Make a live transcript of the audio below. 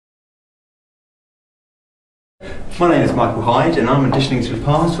My name is Michael Hyde and I'm auditioning to the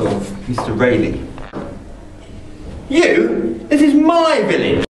part of Mr. Rayleigh. You? This is my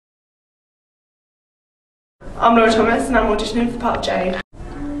village! I'm Laura Thomas and I'm auditioning for the part of Jade.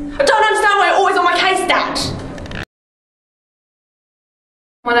 I don't understand why you're always on my case, Dad!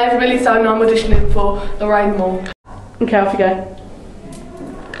 My name's Billy Stone and I'm auditioning for Lorraine Moore. Okay, off you go.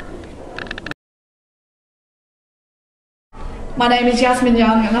 My name is Yasmin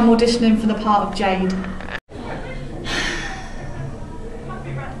Young and I'm auditioning for the part of Jade.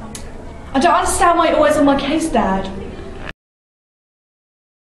 I don't understand why you're always on my case, Dad.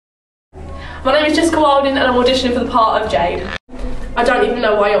 My name is Jess Auditions and I'm auditioning for the part of Jade. I don't even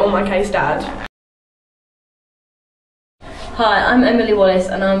know why you're on my case, Dad. Hi, I'm Emily Wallace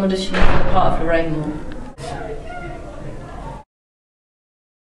and I'm auditioning for the part of Lorraine Moore.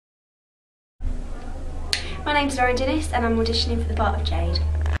 My name's Laura Dennis and I'm auditioning for the part of Jade.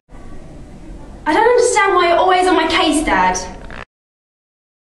 I don't understand why you're always on my case, Dad.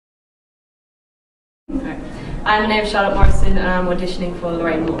 Okay. My name is Charlotte Morrison and I'm auditioning for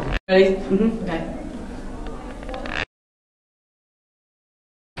Lorraine Moore. Ready? Okay.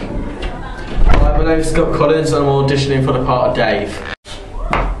 Hi, my name is Scott Collins and I'm auditioning for the part of Dave.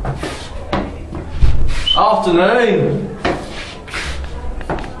 Afternoon!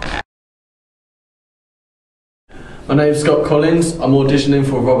 My name's Scott Collins, I'm auditioning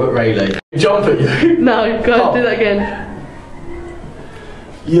for Robert Rayleigh. Jump at you! No, go on, do that again.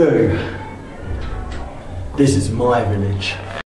 You. This is my village.